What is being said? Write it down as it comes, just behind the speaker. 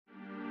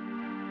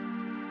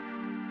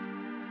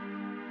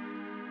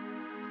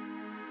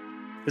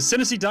The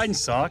Tennessee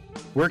Titans talk.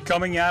 We're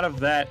coming out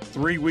of that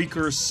 3-week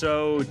or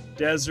so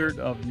desert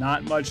of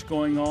not much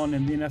going on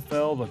in the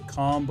NFL, the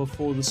calm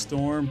before the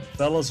storm.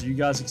 Fellas, are you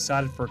guys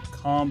excited for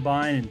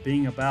Combine and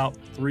being about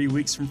 3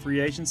 weeks from free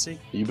agency?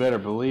 You better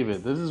believe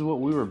it. This is what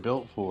we were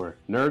built for.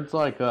 Nerds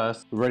like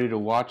us, ready to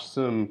watch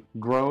some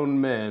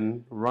grown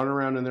men run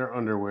around in their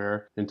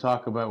underwear and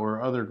talk about where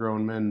other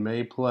grown men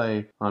may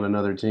play on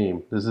another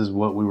team. This is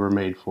what we were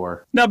made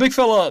for. Now, big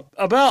fella,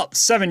 about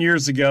 7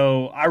 years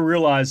ago, I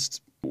realized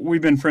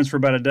we've been friends for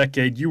about a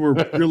decade. You were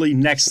really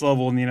next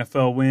level in the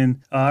NFL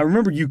when I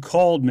remember you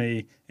called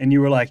me and you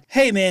were like,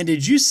 "Hey, man,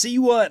 did you see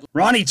what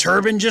Ronnie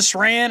Turbin just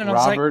ran?" And I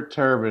was like, Robert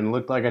Turbin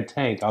looked like a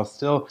tank. I'll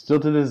still to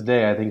this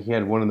day, I think he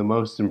had one of the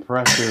most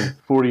impressive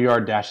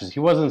 40-yard dashes. He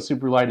wasn't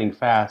super lightning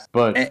fast,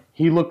 but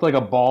he looked like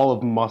a ball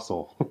of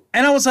muscle.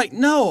 And I was like,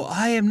 no,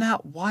 I am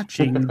not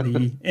watching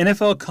the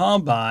NFL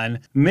Combine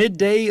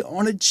midday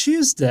on a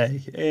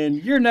Tuesday.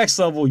 And you're next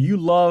level. You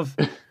love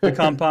the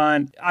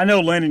Combine. I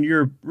know, Landon,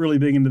 you're really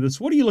big into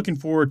this. What are you looking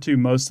forward to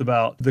most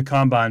about the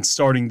Combine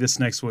starting this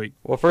next week?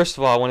 Well, first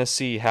of all, I want to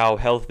see how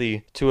healthy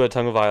Tua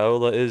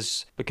Tagovailoa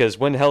is, because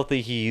when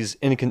healthy, he's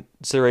in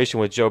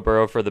consideration with Joe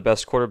Burrow for the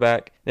best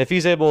quarterback. And if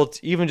he's able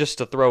to, even just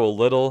to throw a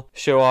little,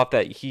 show off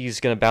that he's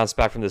going to bounce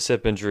back from this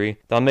hip injury,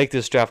 that'll make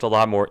this draft a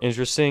lot more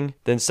interesting.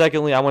 Then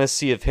secondly, I want to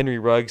see if Henry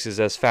Ruggs is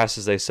as fast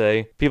as they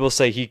say. People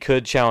say he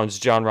could challenge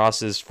John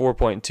Ross's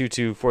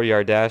 4.22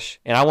 40-yard dash,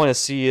 and I want to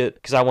see it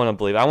because I want to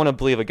believe. I want to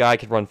believe a guy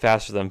can run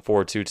faster than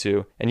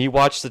 4.22. And you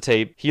watch the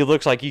tape, he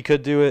looks like he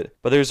could do it,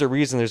 but there's a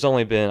reason there's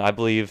only been, I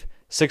believe,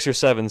 6 or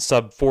 7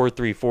 sub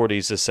 4.3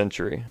 40s this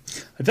century.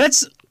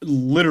 That's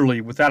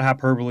literally, without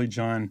hyperbole,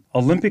 John,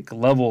 Olympic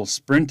level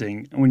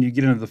sprinting when you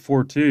get into the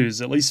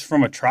 4.2s, at least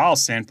from a trial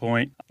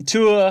standpoint.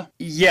 Tua,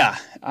 yeah,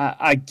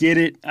 I get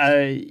it.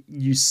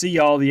 You see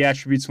all the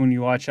attributes when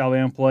you watch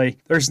Alabama play.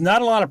 There's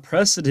not a lot of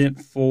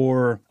precedent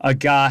for a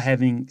guy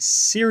having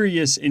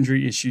serious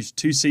injury issues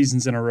 2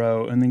 seasons in a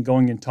row and then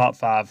going in top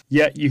 5.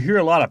 Yet you hear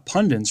a lot of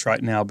pundits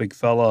right now, big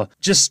fella,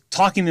 just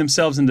talking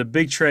themselves into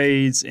big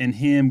trades and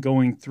him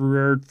going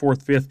 3rd,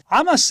 4th, 5th.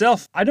 I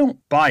myself, I don't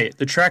buy it.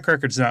 The track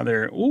record's not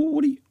there.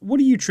 What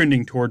are you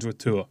trending towards with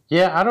Tua?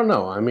 Yeah, I don't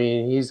know. I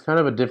mean, he's kind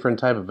of a different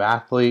type of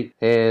athlete,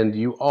 and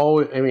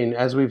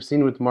as we've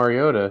seen with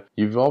Mariota,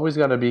 you've always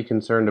got to be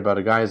concerned about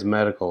a guy's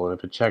medical and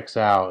if it checks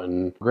out.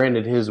 And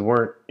granted, his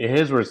were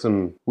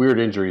some weird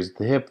injuries.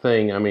 The hip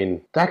thing, I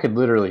mean, that could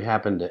literally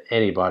happen to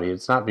anybody.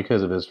 It's not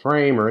because of his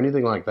frame or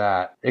anything like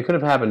that. It could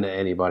have happened to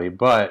anybody,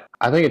 but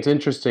I think it's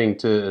interesting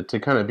to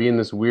kind of be in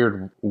this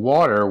weird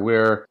water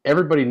where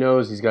everybody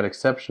knows he's got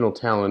exceptional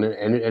talent,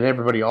 and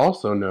everybody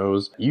also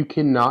knows you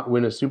cannot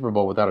win a Super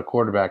Bowl without a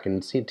quarterback,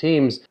 and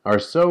teams are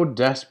so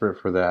desperate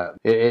for that.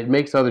 It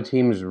makes other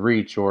teams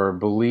reach or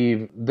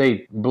believe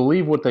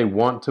what they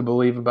want to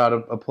believe about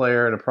a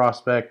player and a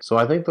prospect. So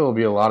I think there will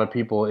be a lot of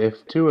people,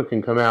 if Tua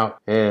can come out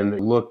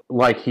and look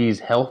like he's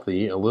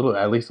healthy at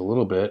least a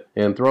little bit,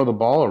 and throw the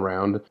ball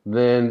around,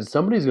 then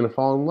somebody's going to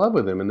fall in love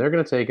with him, and they're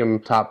going to take him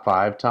top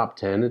 5, top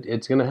 10.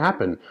 It's going to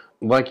happen.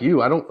 Like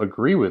you, I don't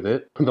agree with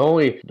it.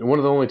 One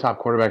of the only top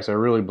quarterbacks I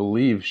really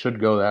believe should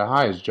go that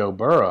high is Joe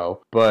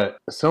Burrow, but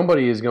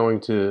somebody is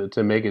going to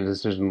make a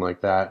decision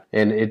like that,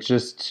 and it's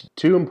just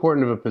too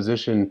important of a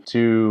position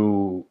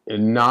to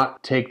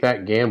not take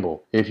that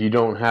gamble if you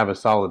don't have a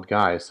solid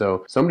guy.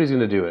 So somebody's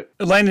going to do it.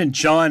 Landon,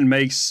 John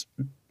makes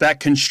that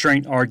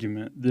constraint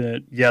argument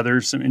that, yeah,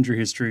 there's some injury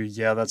history.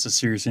 Yeah, that's a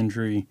serious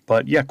injury.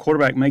 But, yeah,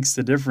 quarterback makes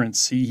the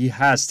difference. He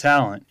has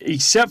talent.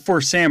 Except for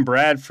Sam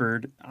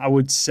Bradford, I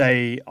would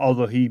say,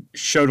 although he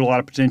showed a lot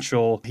of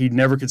potential, he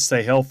never could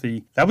stay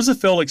healthy. That was a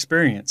failed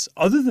experience.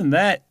 Other than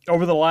that,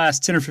 over the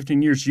last 10 or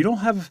 15 years, you don't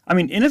have – I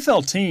mean,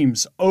 NFL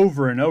teams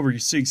over and over, you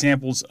see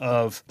examples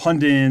of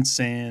pundits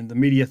and the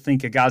media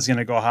think a guy's going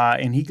to go high,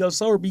 and he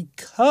goes lower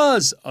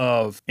because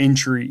of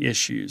injury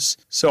issues.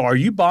 So are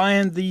you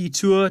buying the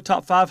Tua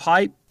top 5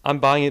 hype? I'm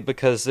buying it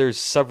because there's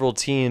several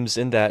teams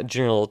in that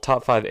general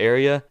top 5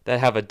 area that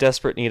have a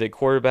desperate need at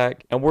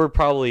quarterback, and we're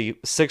probably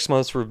 6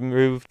 months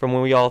removed from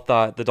when we all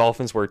thought the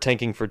Dolphins were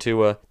tanking for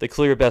Tua, the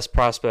clear best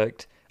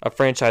prospect, a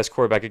franchise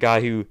quarterback, a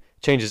guy who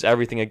changes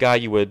everything, a guy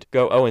you would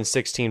go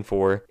 0-16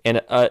 for.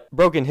 And a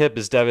broken hip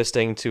is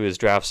devastating to his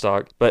draft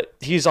stock, but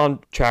he's on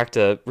track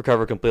to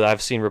recover completely.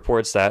 I've seen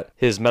reports that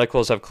his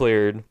medicals have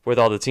cleared with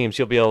all the teams.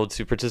 He'll be able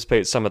to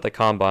participate some at the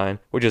Combine,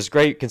 which is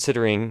great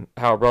considering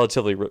how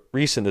relatively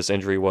recent this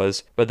injury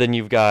was. But then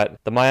you've got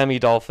the Miami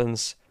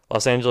Dolphins,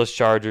 Los Angeles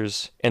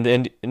Chargers, and the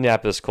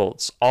Indianapolis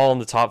Colts, all in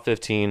the top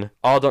 15.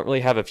 All don't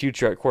really have a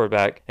future at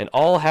quarterback, and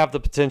all have the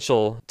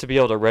potential to be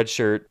able to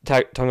redshirt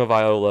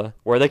Tagovailoa,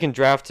 where they can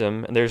draft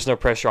him, and there's no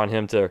pressure on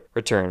him to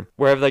return.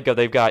 Wherever they go,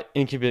 they've got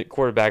incompetent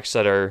quarterbacks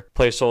that are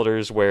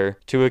placeholders where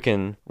Tua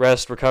can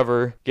rest,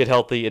 recover, get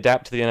healthy,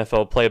 adapt to the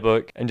NFL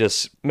playbook, and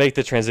just make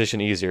the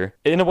transition easier.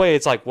 In a way,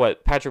 it's like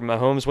what Patrick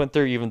Mahomes went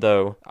through, even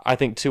though I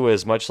think Tua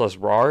is much less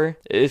raw.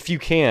 If you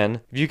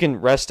can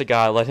rest a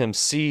guy, let him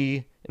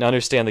see and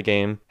understand the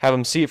game, have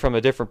him see it from a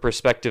different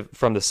perspective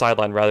from the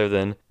sideline rather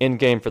than in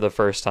game for the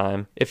first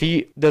time. If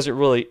he doesn't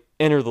really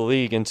enter the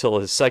league until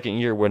his second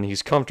year when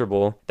he's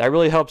comfortable, that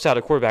really helps out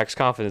a quarterback's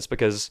confidence,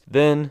 because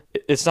then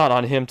it's not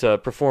on him to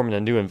perform in a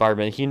new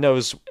environment. He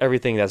knows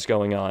everything that's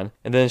going on,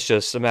 and then it's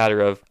just a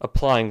matter of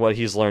applying what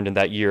he's learned in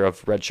that year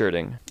of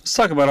redshirting. Let's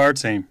talk about our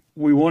team.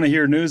 We want to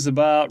hear news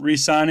about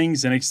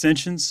re-signings and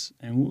extensions,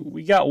 and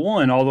we got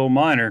one, although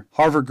minor.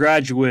 Harvard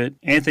graduate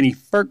Anthony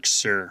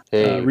Firkser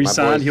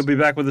re-signed. He'll be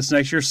back with us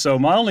next year. So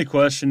my only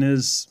question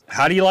is,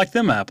 how do you like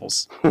them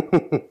apples?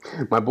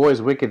 My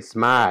boy's wicked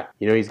smart.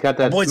 You know, he's got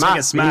that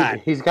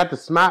smart. He's got the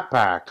smart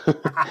pack.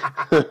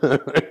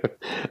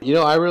 You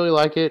know, I really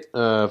like it.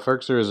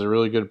 Firkser is a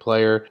really good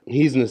player.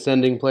 He's an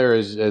ascending player,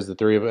 as the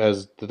three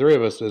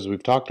of us, as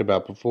we've talked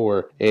about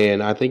before,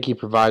 and I think he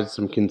provides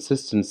some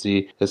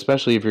consistency,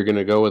 especially if you're going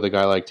to go with a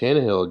guy like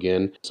Tannehill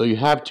again. So you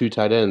have two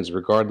tight ends,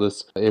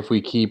 regardless if we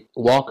keep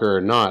Walker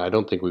or not. I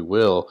don't think we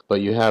will,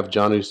 but you have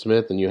Jonnu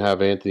Smith and you have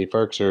Anthony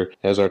Firkser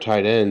as our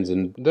tight ends,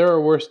 and there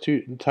are worse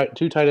two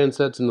tight end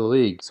sets in the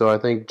league. So I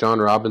think John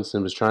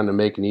Robinson was trying to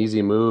make an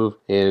easy move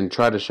and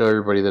try to show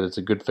everybody that it's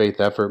a good faith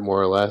effort, more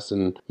or less,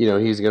 and you know,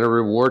 he's going to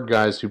reward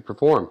guys who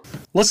perform.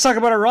 Let's talk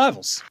about our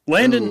rivals.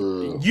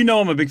 Landon, you know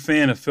I'm a big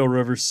fan of Phil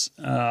Rivers.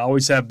 I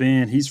always have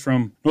been. He's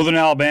from Northern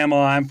Alabama.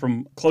 I'm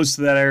from close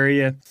to that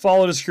area.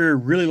 Followed his career,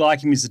 really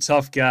like him. He's a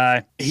tough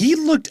guy. He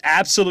looked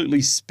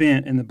absolutely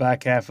spent in the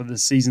back half of the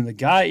season. The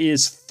guy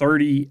is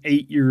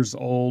 38 years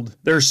old.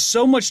 There's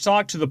so much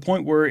talk to the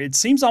point where it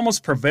seems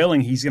almost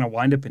prevailing he's going to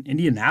wind up in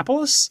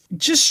Indianapolis.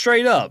 Just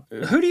straight up,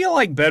 who do you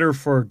like better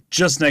for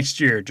just next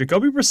year,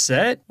 Jacoby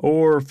Brissett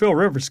or Phil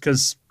Rivers?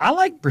 Because I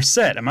like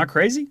Brissett. Am I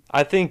crazy?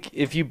 I think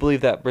if you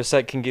believe that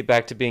Brissett can get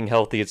back to being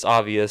healthy, it's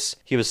obvious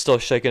he was still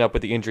shaken up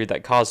with the injury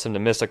that caused him to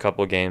miss a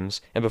couple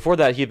games. And before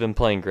that, he'd been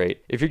playing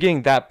great. If you're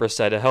getting that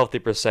Brissett, a healthy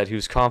Brissett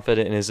who's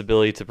confident in his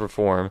ability to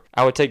perform,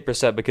 I would take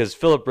Brissett, because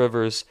Phillip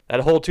Rivers, that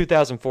whole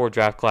 2004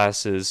 draft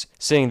class, is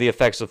seeing the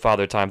effects of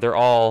father time. They're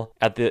all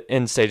at the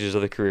end stages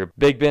of the career.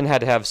 Big Ben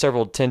had to have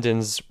several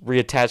tendons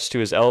reattached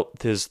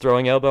to his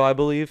throwing elbow, I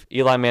believe.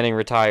 Eli Manning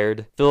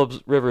retired.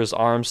 Phillip Rivers'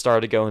 arm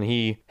started to go, and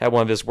he had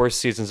one of his worst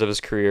seasons of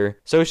his career.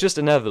 So it's just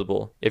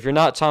inevitable. If you're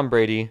not Tom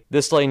Brady,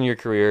 this late in your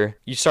career,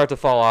 you start to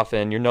fall off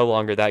and you're no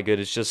longer that good.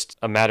 It's just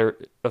a matter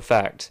of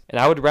fact. And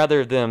I would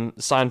rather them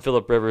sign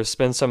Phillip Rivers,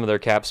 spend some of their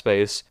cap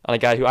space on a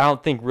guy who I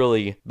don't think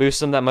really boosts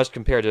them that much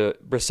compared to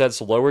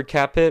Brissett's lowered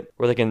cap hit,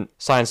 where they can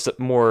sign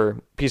more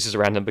pieces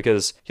around him,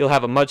 because he'll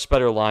have a much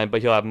better line,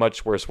 but he'll have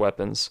much worse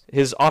weapons.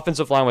 His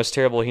offensive line was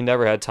terrible. He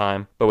never had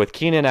time. But with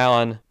Keenan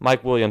Allen,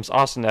 Mike Williams,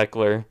 Austin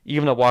Eckler,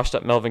 even a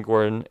washed-up Melvin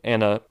Gordon,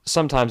 and a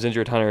sometimes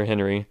injured Hunter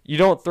Henry, you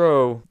don't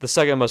throw the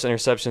second most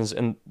interceptions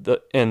in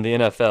the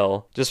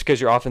NFL just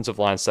because your offensive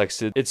line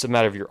sucks. It's a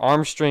matter of your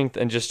arm strength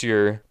and just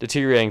your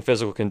deteriorating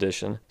physical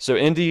condition. So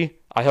Indy,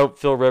 I hope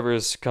Phil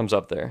Rivers comes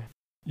up there.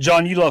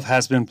 John, you love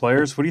has-been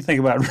players. What do you think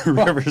about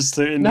Rivers?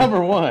 Number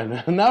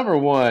one.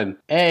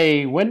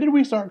 When did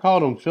we start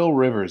calling him Phil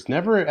Rivers?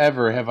 Never,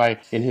 ever have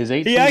I, in his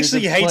 18 years. He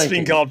actually hates playing,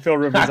 being called Phil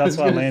Rivers. That's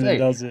why Landon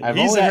does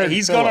it.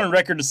 He's gone on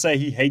record to say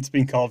he hates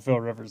being called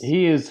Phil Rivers.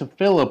 He is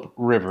Phillip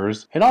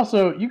Rivers. And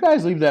also, you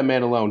guys leave that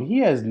man alone. He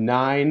has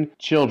 9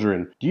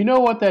 children. Do you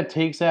know what that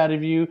takes out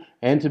of you?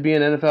 And to be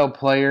an NFL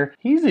player,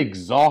 he's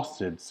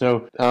exhausted.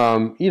 So,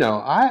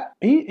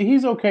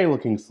 he's okay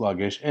looking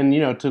sluggish. And,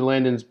 to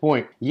Landon's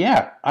point,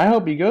 yeah, I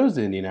hope he goes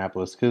to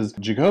Indianapolis, because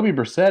Jacoby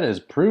Brissett has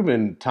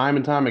proven time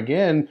and time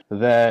again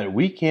that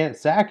we can't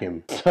sack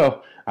him.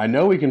 So I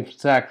know we can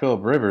sack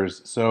Phillip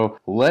Rivers. So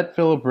let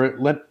Phil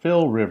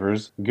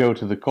Rivers go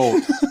to the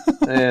Colts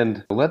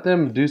and let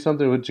them do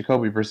something with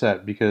Jacoby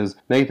Brissett. Because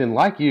Nathan,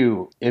 like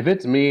you, if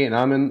it's me and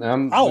I'm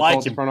the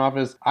Colts front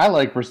office, I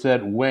like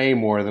Brissett way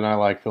more than I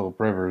like Phillip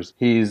Rivers.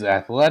 He's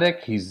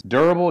athletic. He's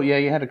durable. Yeah,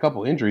 he had a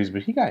couple injuries,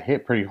 but he got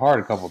hit pretty hard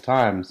a couple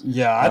times.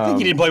 Yeah, I think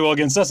he didn't play well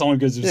against us only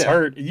because he was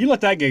hurt. If you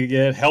let that guy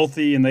get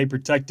healthy and they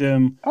protect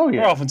him, our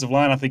offensive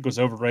line, I think, was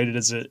overrated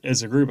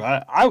as a group.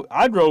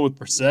 I'd roll with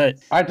Brissett.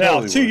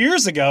 Now, 2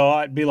 years ago,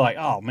 I'd be like,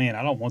 oh, man,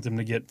 I don't want them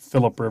to get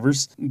Phillip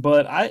Rivers.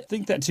 But I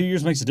think that 2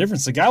 years makes a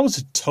difference. The guy was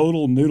a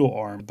total noodle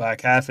arm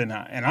back half, and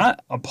I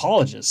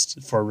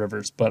apologist for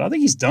Rivers, but I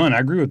think he's done. I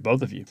agree with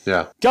both of you.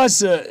 Yeah.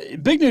 Guys,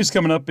 big news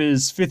coming up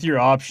is fifth-year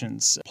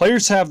options.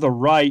 Players have the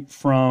right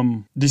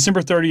from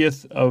December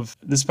 30th of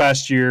this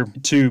past year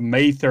to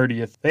May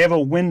 30th. They have a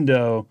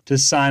window to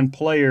sign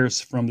players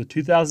from the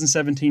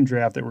 2017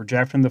 draft that were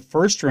drafted in the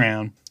first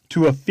round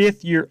to a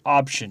fifth-year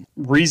option.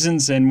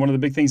 Reasons, and one of the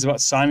big things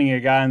about signing a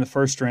guy in the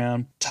first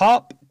round,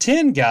 top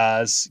 10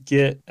 guys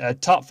get a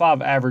top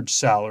 5 average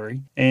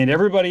salary, and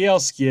everybody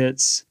else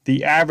gets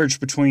the average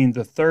between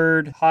the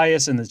third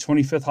highest and the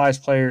 25th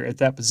highest player at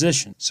that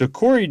position. So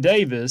Corey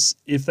Davis,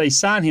 if they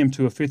sign him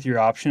to a fifth-year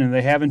option, and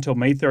they have until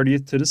May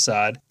 30th to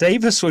decide,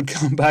 Davis would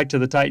come back to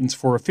the Titans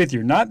for a fifth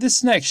year, not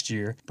this next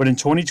year, but in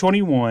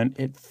 2021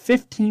 at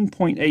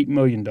 $15.8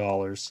 million.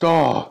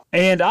 Oh.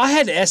 And I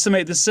had to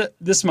estimate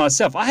this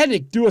myself. I had to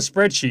do a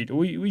spreadsheet.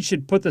 We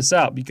should put this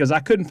out because I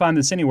couldn't find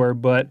this anywhere,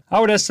 but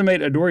I would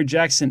estimate Adoree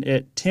Jackson Jackson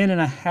at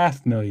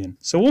 $10.5 million.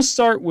 So we'll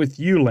start with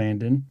you,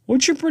 Landon.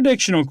 What's your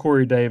prediction on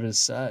Corey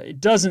Davis? It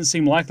doesn't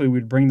seem likely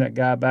we'd bring that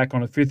guy back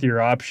on a fifth-year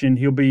option.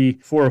 He'll be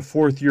for a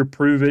fourth-year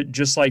prove-it,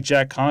 just like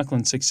Jack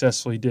Conklin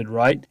successfully did,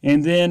 right?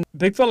 And then,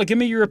 big fella, give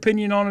me your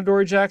opinion on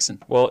Adoree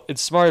Jackson. Well,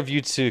 it's smart of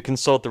you to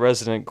consult the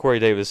resident Corey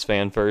Davis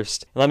fan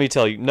first. Let me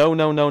tell you,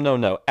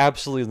 no,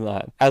 absolutely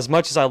not. As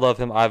much as I love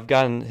him, I've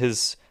gotten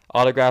his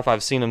autograph.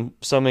 I've seen him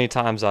so many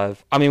times.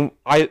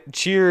 I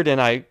cheered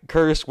and I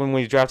cursed when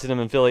we drafted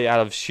him in Philly out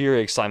of sheer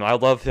excitement. I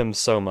love him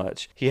so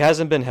much. He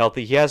hasn't been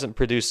healthy. He hasn't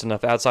produced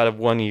enough outside of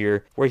 1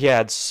 year where he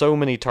had so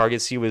many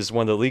targets. He was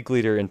one of the league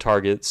leader in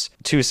targets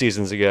 2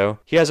 seasons ago.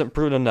 He hasn't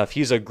proven enough.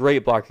 He's a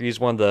great blocker. He's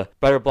one of the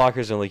better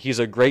blockers in the league. He's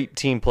a great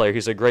team player.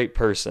 He's a great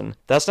person.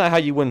 That's not how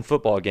you win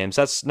football games.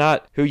 That's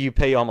not who you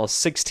pay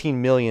almost $16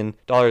 million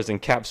in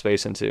cap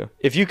space into.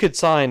 If you could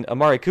sign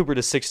Amari Cooper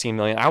to $16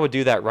 million, I would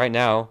do that right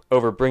now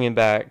over bringing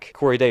back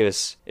Corey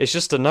Davis. It's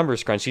just a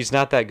numbers crunch. He's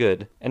not that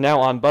good. And now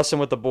on Bussin'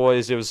 with the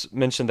Boys, it was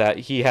mentioned that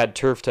he had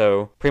turf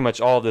toe pretty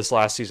much all of this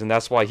last season.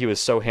 That's why he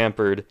was so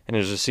hampered in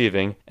his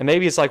receiving. And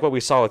maybe it's like what we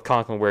saw with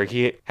Conklin, where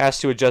he has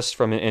to adjust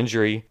from an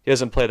injury. He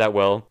doesn't play that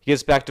well. He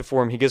gets back to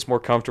form. He gets more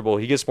comfortable.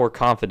 He gets more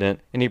confident.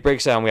 And he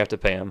breaks out and we have to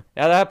pay him.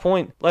 At that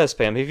point, let us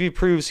pay him. If he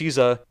proves he's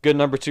a good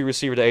number 2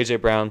 receiver to A.J.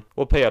 Brown,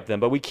 we'll pay up then.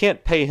 But we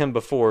can't pay him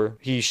before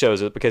he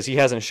shows it because he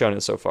hasn't shown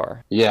it so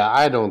far. Yeah,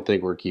 I don't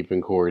think we're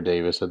keeping Corey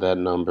Davis at that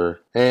number.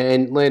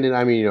 And Landon,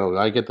 I mean,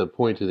 I get the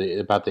point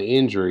about the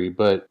injury,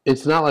 but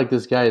it's not like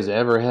this guy has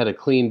ever had a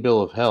clean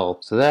bill of health.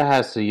 So that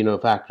has to,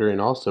 factor in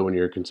also when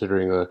you're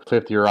considering a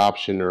fifth-year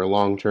option or a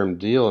long-term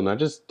deal, and I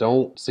just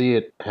don't see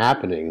it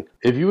happening.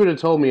 If you would have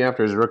told me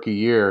after his rookie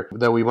year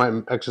that we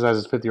might exercise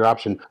his fifth-year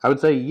option, I would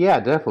say, yeah,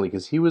 definitely,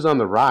 because he was on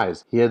the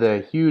rise. He had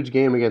a huge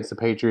game against the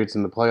Patriots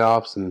in the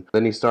playoffs, and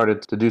then he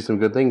started to do some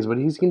good things, but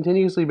he's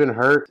continuously been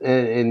hurt,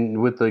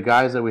 and with the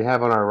guys that we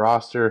have on our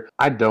roster,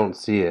 I don't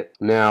see it.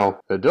 Now,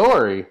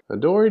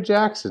 Adoree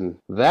Jackson,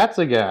 that's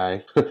a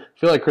guy. I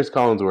feel like Chris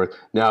Collinsworth.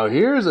 Now,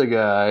 here's a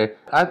guy.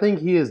 I think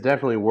he is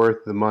definitely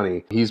worth the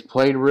money. He's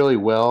played really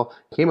well,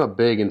 came up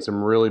big in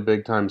some really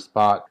big-time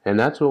spot, and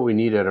that's what we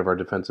need out of our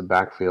defensive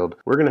backfield.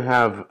 We're going to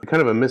have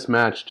kind of a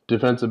mismatched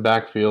defensive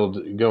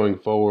backfield going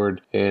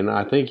forward, and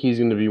I think he's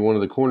going to be one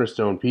of the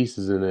cornerstone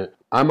pieces in it.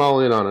 I'm all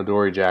in on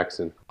Adoree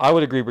Jackson. I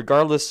would agree,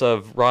 regardless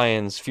of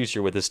Ryan's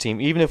future with this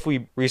team, even if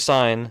we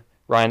re-sign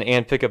Ryan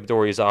and pick up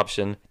Adoree's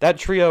option. That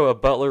trio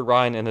of Butler,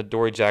 Ryan, and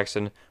Adoree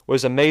Jackson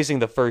was amazing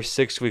the first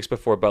 6 weeks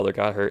before Butler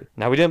got hurt.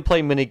 Now, we didn't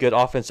play many good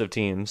offensive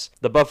teams.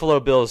 The Buffalo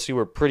Bills, who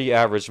were pretty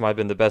average, might have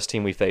been the best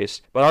team we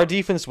faced. But our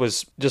defense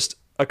was just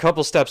a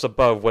couple steps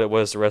above what it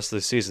was the rest of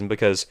the season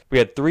because we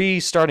had 3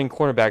 starting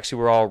cornerbacks who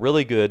were all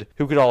really good,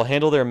 who could all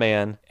handle their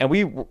man, and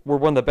we were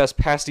one of the best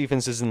pass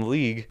defenses in the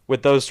league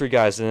with those 3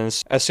 guys.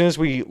 And as soon as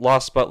we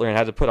lost Butler and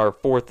had to put our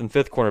 4th and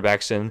 5th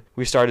cornerbacks in,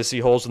 we started to see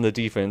holes in the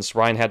defense.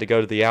 Ryan had to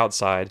go to the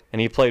outside,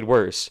 and he played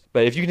worse.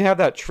 But if you can have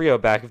that trio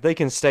back, if they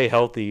can stay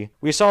healthy,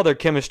 we saw their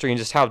chemistry and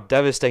just how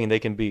devastating they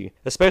can be,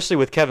 especially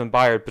with Kevin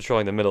Byard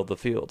patrolling the middle of the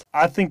field.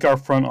 I think our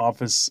front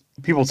office,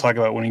 people talk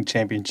about winning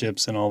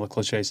championships and all the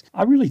cliches.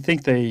 I really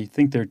think they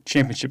think they're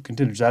championship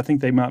contenders. I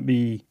think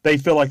they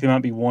feel like they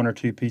might be 1 or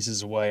 2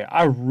 pieces away.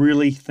 I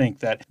really think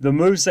that the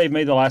moves they've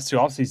made the last 2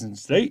 off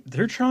seasons,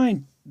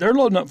 they're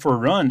loading up for a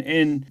run.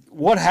 And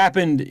what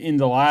happened in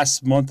the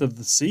last month of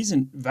the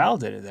season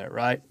validated that,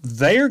 right?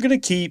 They are going to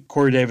keep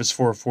Corey Davis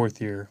for a 4th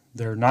year.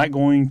 They're not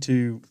going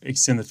to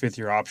extend the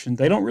 5th-year option.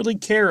 They don't really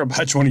care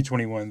about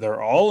 2021. They're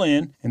all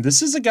in. And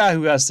this is a guy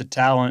who has the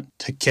talent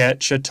to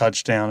catch a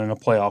touchdown in a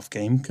playoff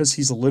game because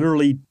he's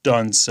literally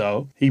done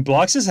so. He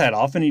blocks his head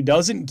off, and he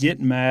doesn't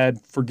get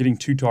mad for getting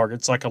 2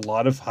 targets like a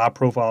lot of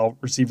high-profile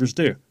receivers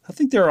do. I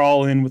think they're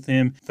all in with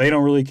him. They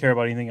don't really care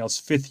about anything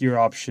else. 5th-year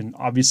option,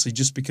 obviously,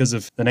 just because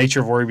of the nature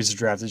of where he was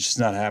drafted, it's just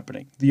not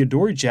happening. The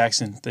Adoree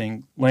Jackson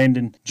thing,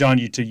 Landon, John,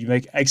 you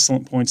make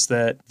excellent points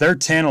that they're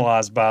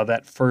tantalized by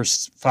that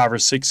first 5 or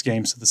 6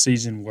 games of the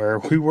season where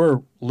we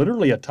were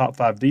literally a top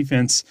 5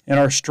 defense, and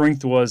our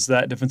strength was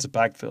that defensive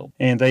backfield.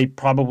 And they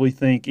probably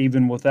think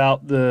even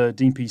without the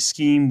DP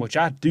scheme, which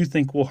I do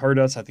think will hurt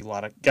us, I think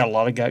got a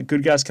lot of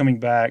good guys coming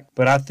back,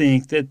 but I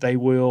think that they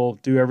will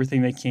do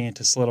everything they can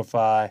to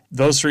solidify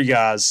those 3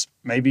 guys,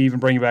 maybe even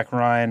bring back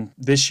Ryan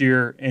this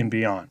year and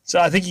beyond. So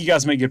I think you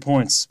guys make good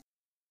points.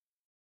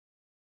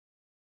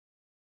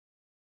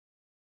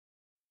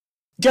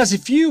 Guys,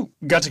 if you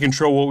got to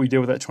control what we did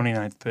with that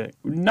 29th pick,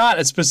 not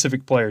a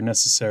specific player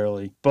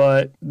necessarily,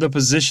 but the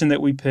position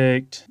that we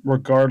picked,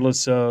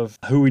 regardless of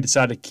who we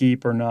decide to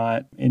keep or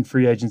not in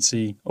free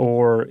agency,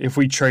 or if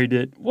we trade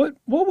it, what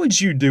would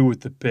you do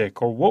with the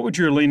pick? Or what would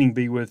your leaning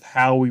be with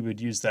how we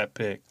would use that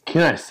pick?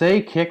 Can I say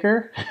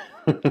kicker?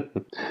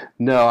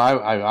 No,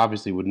 I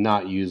obviously would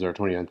not use our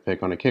 29th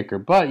pick on a kicker.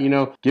 But,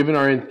 given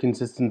our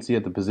inconsistency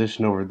at the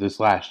position over this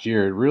last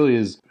year, it really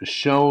has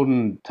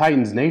shown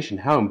Titans Nation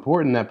how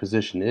important that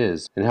position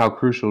is and how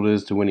crucial it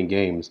is to winning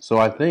games. So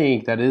I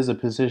think that is a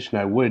position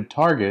I would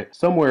target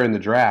somewhere in the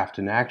draft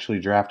and actually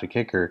draft a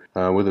kicker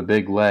with a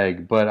big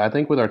leg. But I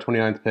think with our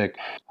 29th pick,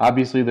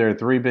 obviously there are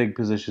three big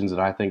positions that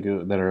I think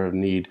that are of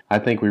need. I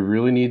think we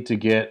really need to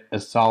get a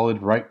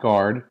solid right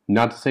guard.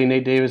 Not to say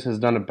Nate Davis has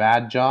done a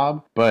bad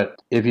job,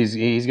 but if he's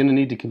going to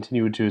need to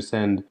continue to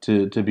ascend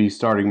to be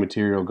starting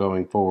material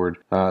going forward.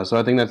 So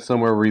I think that's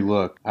somewhere we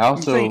look. I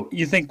also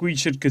you think we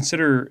should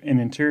consider an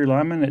interior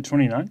lineman at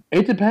 29?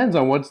 It depends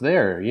on what's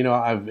there.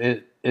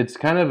 It's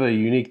kind of a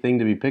unique thing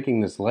to be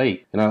picking this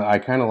late, and I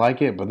kind of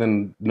like it, but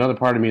then another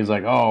part of me is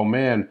like, oh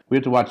man, we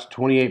have to watch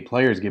 28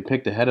 players get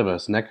picked ahead of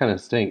us, and that kind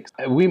of stinks.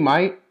 We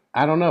might.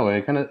 I don't know.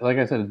 It kind of, like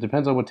I said, it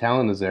depends on what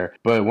talent is there.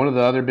 But one of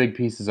the other big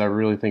pieces I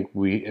really think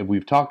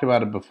we've talked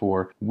about it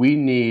before, we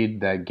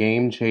need that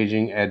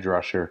game-changing edge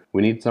rusher.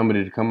 We need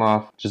somebody to come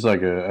off just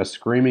like a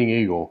screaming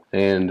eagle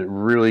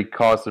and really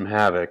cause some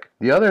havoc.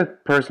 The other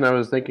person I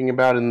was thinking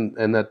about in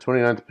that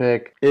 29th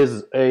pick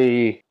is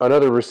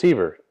another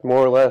receiver, more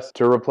or less,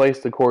 to replace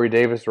the Corey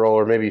Davis role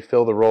or maybe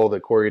fill the role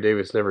that Corey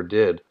Davis never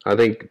did. I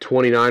think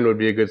 29 would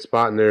be a good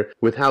spot in there.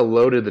 With how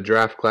loaded the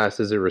draft class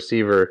is at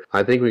receiver,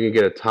 I think we can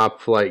get a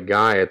top-flight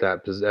guy at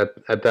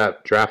that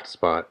draft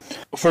spot.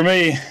 For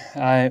me,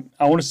 I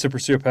want us to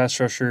pursue a pass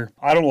rusher.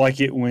 I don't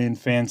like it when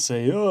fans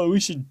say, oh,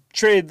 we should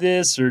trade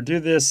this or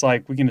do this,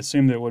 like we can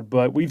assume that it would,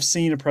 but we've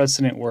seen a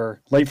precedent where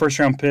late first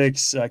round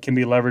picks can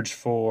be leveraged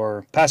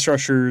for pass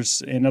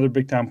rushers and other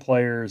big time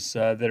players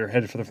that are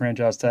headed for the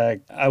franchise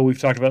tag. We've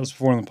talked about this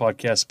before on the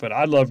podcast, but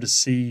I'd love to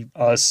see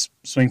us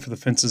swing for the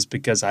fences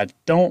because I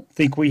don't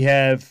think we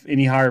have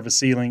any higher of a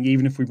ceiling,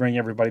 even if we bring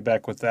everybody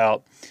back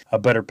without a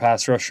better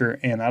pass rusher.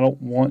 And I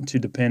don't want to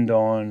depend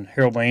on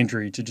Harold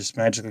Landry to just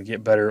magically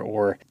get better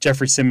or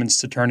Jeffrey Simmons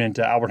to turn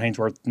into Albert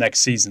Haynesworth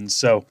next season.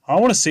 So I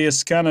want to see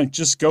us kind of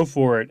just go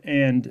for it.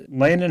 And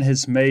Landon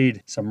has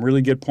made some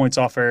really good points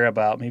off air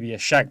about maybe a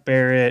Shaq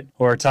Barrett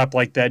or a type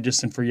like that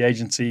just in free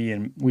agency.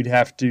 And we'd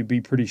have to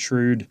be pretty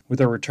shrewd with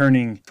our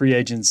returning free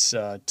agents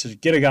to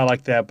get a guy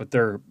like that. But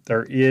there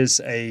is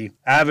a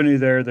avenue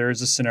there. There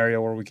is a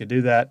scenario where we could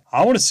do that.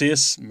 I want to see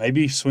us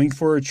maybe swing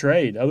for a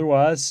trade.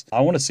 Otherwise,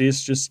 I want to see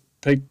us just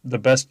pick the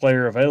best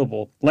player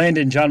available.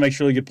 Landon, John makes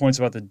really good points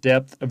about the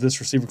depth of this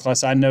receiver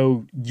class. I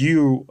know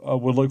you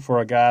would look for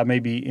a guy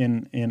maybe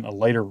in a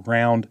later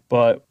round,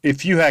 but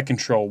if you had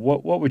control,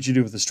 what would you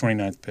do with this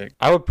 29th pick?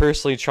 I would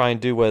personally try and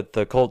do what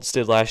the Colts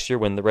did last year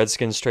when the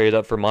Redskins traded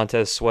up for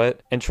Montez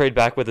Sweat and trade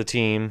back with the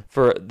team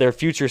for their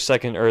future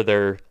second or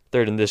their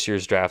third in this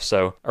year's draft.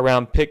 So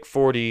around pick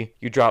 40,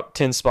 you drop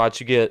 10 spots,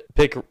 you get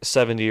pick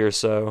 70 or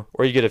so,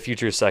 or you get a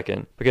future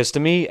second. Because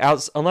to me,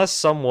 unless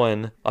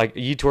someone like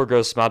Yetur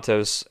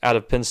Gross-Matos out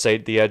of Penn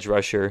State, the edge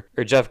rusher,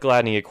 or Jeff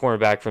Gladney, a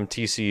cornerback from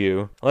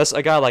TCU, unless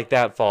a guy like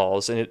that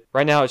falls, and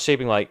right now it's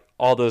shaping like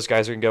all those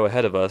guys are going to go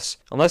ahead of us,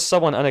 unless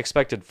someone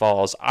unexpected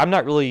falls, I'm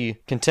not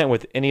really content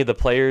with any of the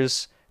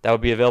players that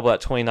would be available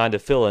at 29 to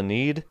fill a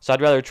need. So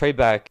I'd rather trade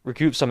back,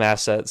 recoup some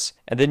assets,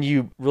 and then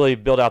you really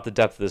build out the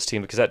depth of this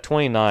team because at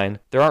 29,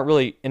 there aren't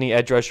really any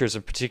edge rushers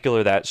in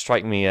particular that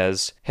strike me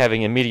as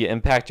having immediate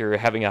impact or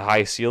having a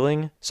high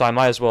ceiling. So I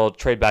might as well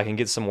trade back and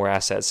get some more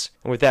assets.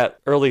 And with that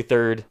early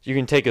third, you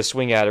can take a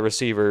swing at a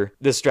receiver.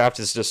 This draft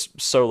is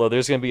just so low.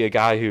 There's going to be a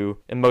guy who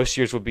in most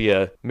years would be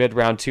a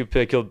mid-round 2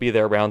 pick. He'll be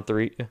there round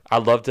 3.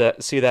 I'd love to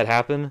see that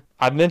happen.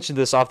 I've mentioned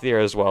this off the air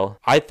as well.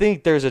 I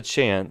think there's a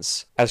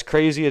chance, as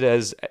crazy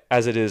as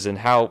it is and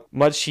how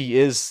much he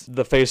is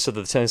the face of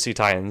the Tennessee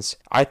Titans,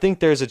 I think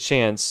there's a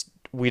chance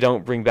we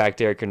don't bring back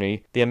Derrick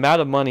Henry. The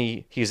amount of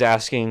money he's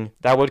asking,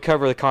 that would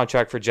cover the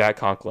contract for Jack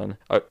Conklin,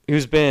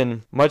 who's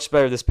been much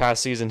better this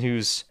past season,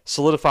 who's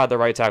solidified the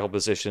right tackle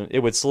position. It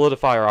would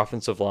solidify our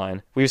offensive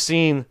line. We've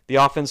seen the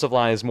offensive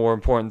line is more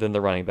important than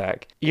the running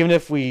back. Even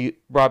if we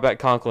brought back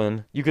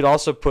Conklin, you could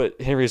also put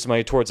Henry's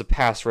money towards a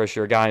pass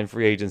rusher, a guy in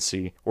free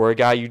agency, or a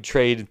guy you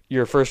trade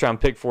your first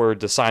round pick for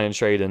to sign and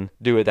trade and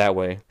do it that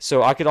way.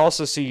 So I could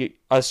also see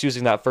us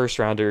using that first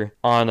rounder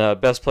on a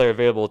best player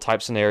available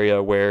type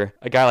scenario where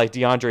a guy like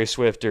DeAndre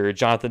Swift or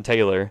Jonathan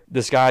Taylor,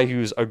 this guy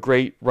who's a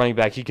great running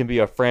back, he can be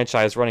a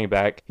franchise running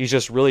back. He's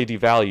just really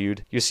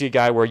devalued. You see a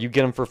guy where you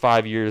get him for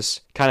 5 years,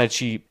 kind of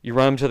cheap. You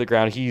run him to the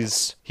ground.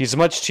 He's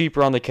much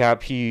cheaper on the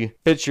cap. He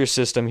fits your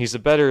system. He's a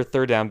better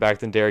third down back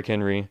than Derrick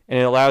Henry. And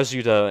it allows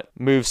you to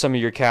move some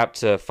of your cap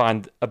to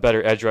find a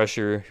better edge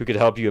rusher who could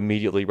help you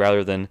immediately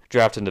rather than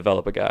draft and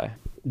develop a guy.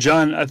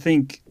 John, I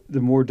think the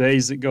more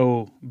days that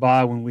go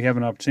by when we have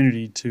an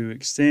opportunity to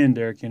extend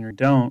Derrick Henry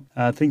don't,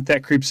 I think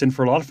that creeps in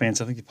for a lot of fans.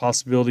 I think the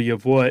possibility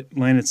of what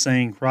Landon's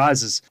saying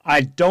rises.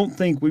 I don't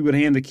think we would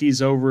hand the keys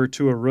over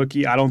to a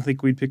rookie. I don't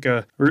think we'd pick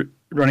a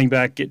running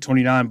back at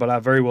 29, but I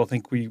very well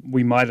think we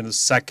might in the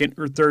second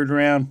or third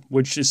round,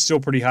 which is still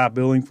pretty high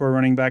billing for a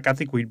running back. I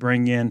think we'd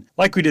bring in,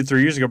 like we did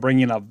 3 years ago, bring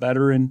in a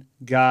veteran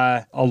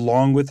guy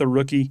along with a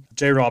rookie.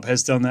 J-Rob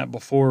has done that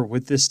before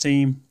with this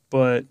team.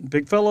 but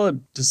big fella,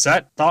 does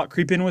that thought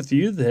creep in with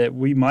you that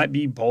we might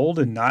be bold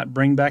and not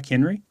bring back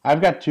Henry?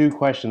 I've got two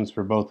questions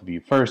for both of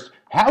you. First,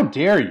 how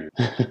dare you?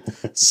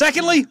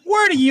 Secondly,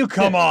 where do you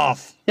come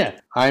off? Yeah,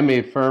 I'm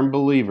a firm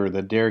believer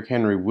that Derrick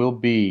Henry will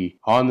be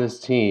on this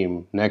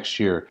team next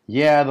year.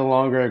 Yeah, the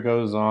longer it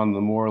goes on,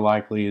 the more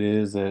likely it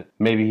is that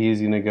maybe he's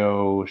going to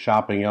go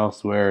shopping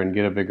elsewhere and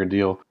get a bigger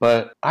deal.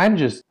 But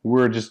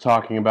we're just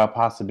talking about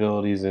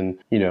possibilities and,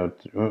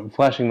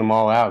 fleshing them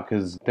all out,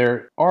 because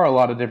there are a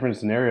lot of different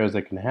scenarios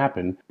that can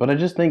happen. But I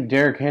just think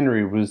Derrick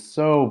Henry was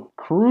so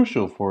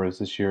crucial for us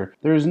this year.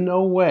 There's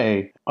no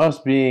way us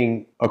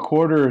being a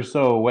quarter or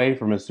so away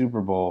from a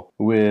Super Bowl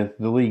with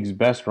the league's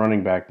best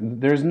running back,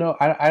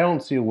 I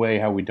don't see a way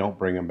how we don't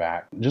bring him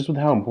back, just with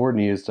how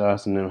important he is to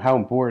us and how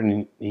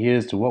important he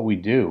is to what we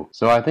do.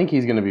 So I think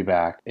he's going to be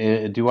back.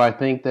 Do I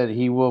think that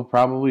he will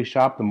probably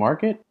shop the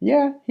market?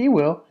 Yeah, he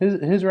will.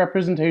 His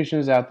representation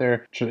is out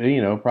there,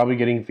 probably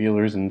getting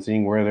feelers and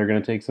seeing where they're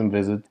going to take some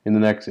visits in the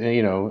next,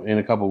 in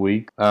a couple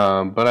weeks.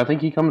 But I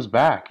think he comes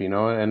back,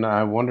 and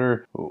I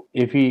wonder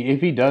if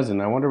he doesn't,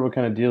 I wonder what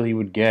kind of deal he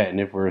would get,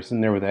 and if we're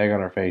sitting there with egg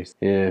on our face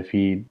if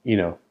he,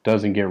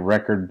 doesn't get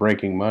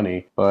record-breaking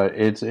money. But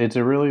it's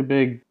a really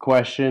big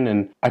question,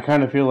 and I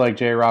kind of feel like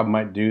J-Rob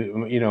might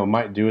do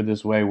it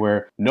this way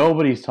where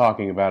nobody's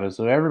talking about it,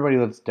 so everybody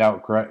lets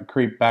doubt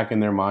creep back in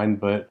their mind.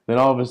 But then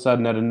all of a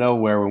sudden, out of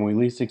nowhere, when we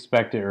least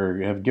expect it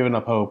or have given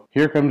up hope,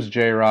 here comes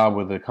J-Rob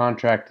with a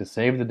contract to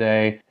save the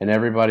day, and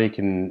everybody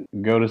can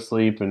go to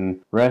sleep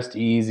and rest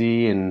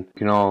easy and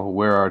can all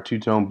wear our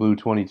two-tone blue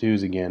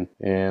 22s again.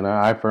 And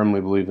I firmly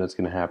believe that's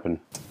going to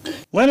happen.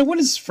 Landon, when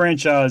does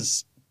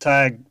franchise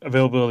tag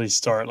availability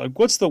start? Like,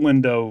 what's the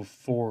window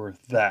for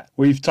that?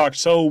 We've talked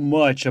so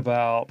much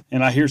about,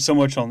 and I hear so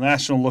much on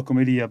national local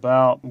media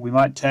about, we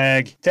might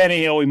tag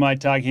Tannehill, we might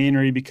tag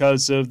Henry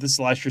because of this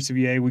last year's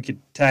CBA. We could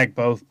tag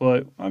both,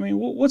 but I mean,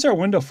 what's our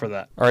window for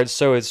that? All right,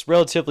 so it's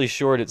relatively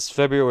short. It's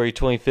February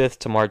 25th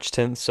to March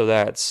 10th, so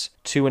that's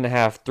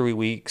 2.5-3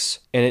 weeks,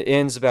 and it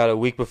ends about a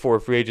week before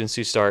free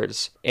agency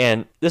starts.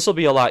 And this will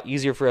be a lot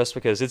easier for us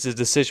because it's a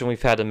decision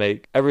we've had to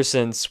make ever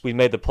since we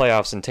made the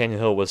playoffs and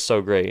Tannehill was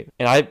so great.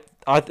 And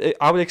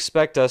I would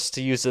expect us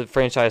to use the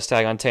franchise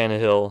tag on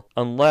Tannehill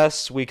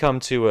unless we come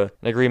to an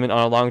agreement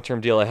on a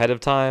long-term deal ahead of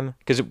time.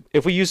 Because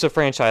if we use the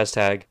franchise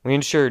tag, we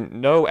ensure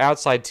no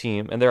outside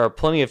team, and there are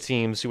plenty of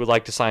teams who would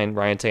like to sign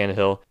Ryan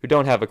Tannehill who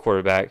don't have a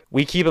quarterback.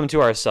 We keep him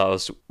to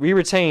ourselves. We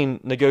retain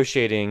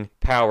negotiating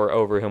power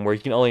over him where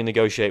he can only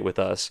negotiate with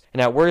us.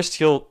 And at worst,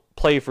 he'll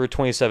play for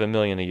 $27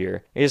 million a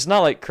year. It's not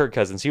like Kirk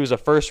Cousins. He was a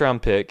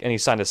first-round pick, and he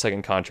signed a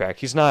second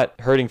contract. He's not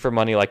hurting for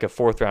money like a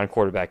fourth-round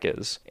quarterback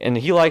is. And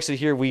he likes it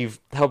here. We've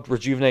helped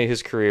rejuvenate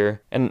his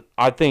career, and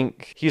I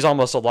think he's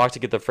almost a lock to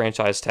get the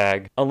franchise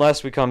tag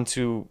unless we come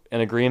to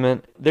an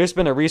agreement. There's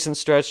been a recent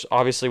stretch,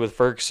 obviously, with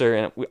Ferkser,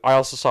 and I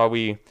also saw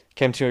we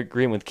came to an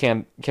agreement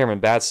with Cameron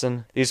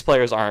Batson. These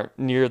players aren't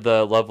near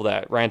the level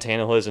that Ryan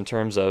Tannehill is in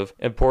terms of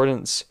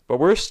importance, but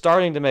we're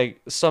starting to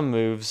make some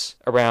moves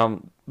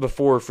around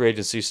before free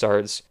agency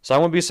starts. So I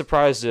wouldn't be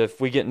surprised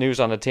if we get news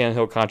on a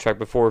Tannehill contract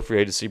before free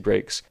agency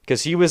breaks,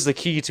 because he was the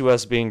key to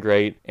us being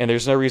great, and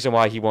there's no reason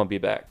why he won't be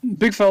back.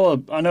 Big fella,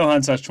 I know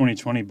hindsight's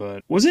 2020,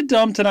 but was it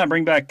dumb to not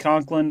bring back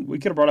Conklin? We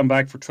could have brought him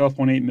back for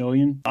 $12.8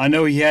 million. I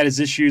know he had his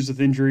issues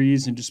with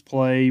injuries and just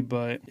play,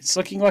 but it's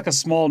looking like a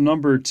small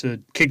number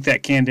to kick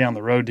that can down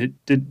the road.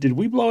 Did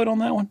we blow it on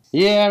that one?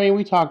 Yeah, I mean,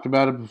 we talked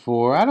about it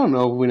before. I don't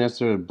know if we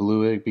necessarily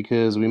blew it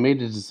because we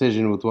made a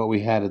decision with what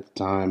we had at the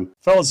time.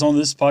 Fellas, on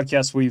this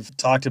podcast, we've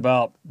talked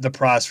about the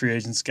prize free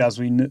agents, guys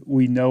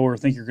we know or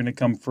think are going to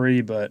come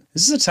free, but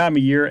this is a time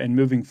of year and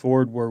moving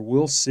forward where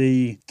we'll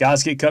see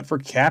guys get cut for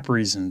cap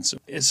reasons.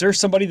 Is there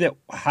somebody that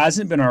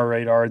hasn't been on our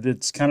radar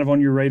that's kind of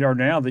on your radar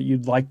now that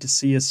you'd like to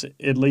see us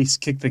at least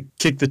kick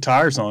the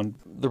tires on?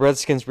 The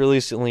Redskins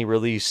recently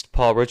released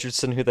Paul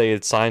Richardson, who they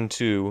had signed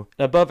to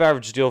an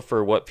above-average deal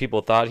for what people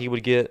thought he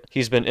would get.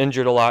 He's been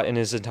injured a lot in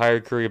his entire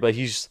career, but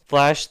he's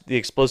flashed the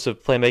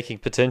explosive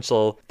playmaking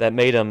potential that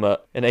made him an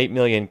 $8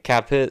 million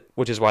cap hit,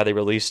 which is why they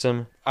released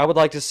him. I would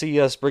like to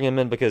see us bring him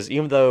in because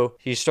even though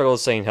he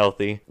struggles staying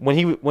healthy, when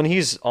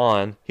he's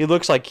on, he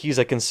looks like he's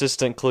a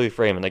consistent Khalif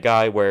Raymond, a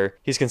guy where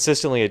he's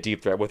consistently a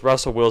deep threat. With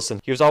Russell Wilson,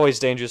 he was always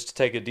dangerous to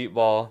take a deep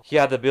ball. He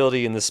had the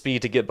ability and the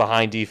speed to get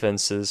behind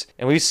defenses,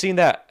 and we've seen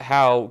that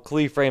how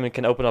Khalif Raymond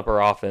can open up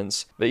our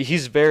offense. But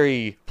he's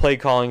very play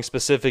calling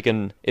specific,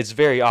 and it's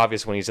very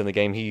obvious when he's in the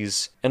game.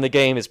 He's in the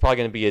game, it's probably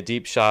going to be a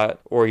deep shot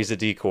or he's a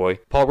decoy.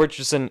 Paul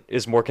Richardson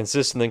is more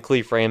consistent than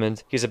Khalif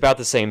Raymond. He's about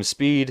the same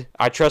speed.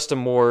 I trust him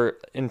more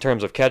in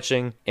terms of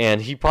catching,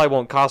 and he probably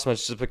won't cost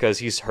much just because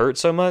he's hurt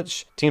so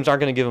much. Teams aren't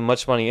going to give him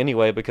much money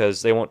anyway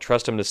because they won't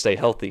trust him to stay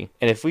healthy.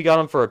 And if we got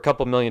him for a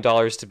couple $1 million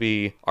to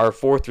be our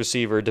fourth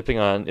receiver,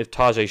 depending on if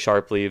Tajay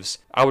Sharp leaves,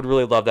 I would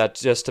really love that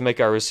just to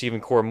make our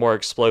receiving core more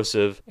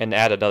explosive and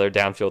add another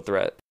downfield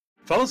threat.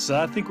 Fellas,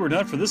 I think we're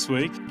done for this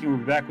week. We'll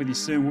be back with you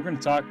soon. We're going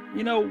to talk,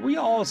 we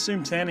all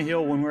assume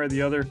Tannehill one way or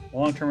the other,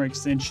 long-term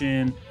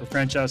extension or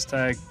franchise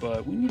tag,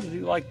 but we need to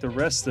do like the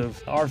rest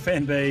of our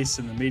fan base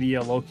and the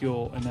media,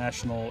 local and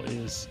national,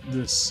 is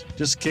this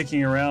just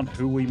kicking around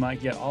who we might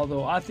get.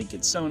 Although I think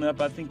it's sewn up.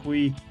 I think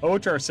we owe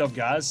it to ourselves,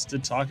 guys, to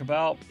talk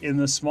about, in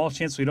the small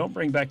chance we don't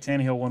bring back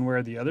Tannehill one way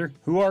or the other,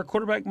 who our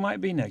quarterback might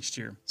be next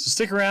year. So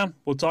stick around.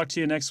 We'll talk to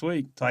you next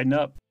week. Tighten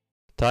up.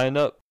 Tighten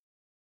up.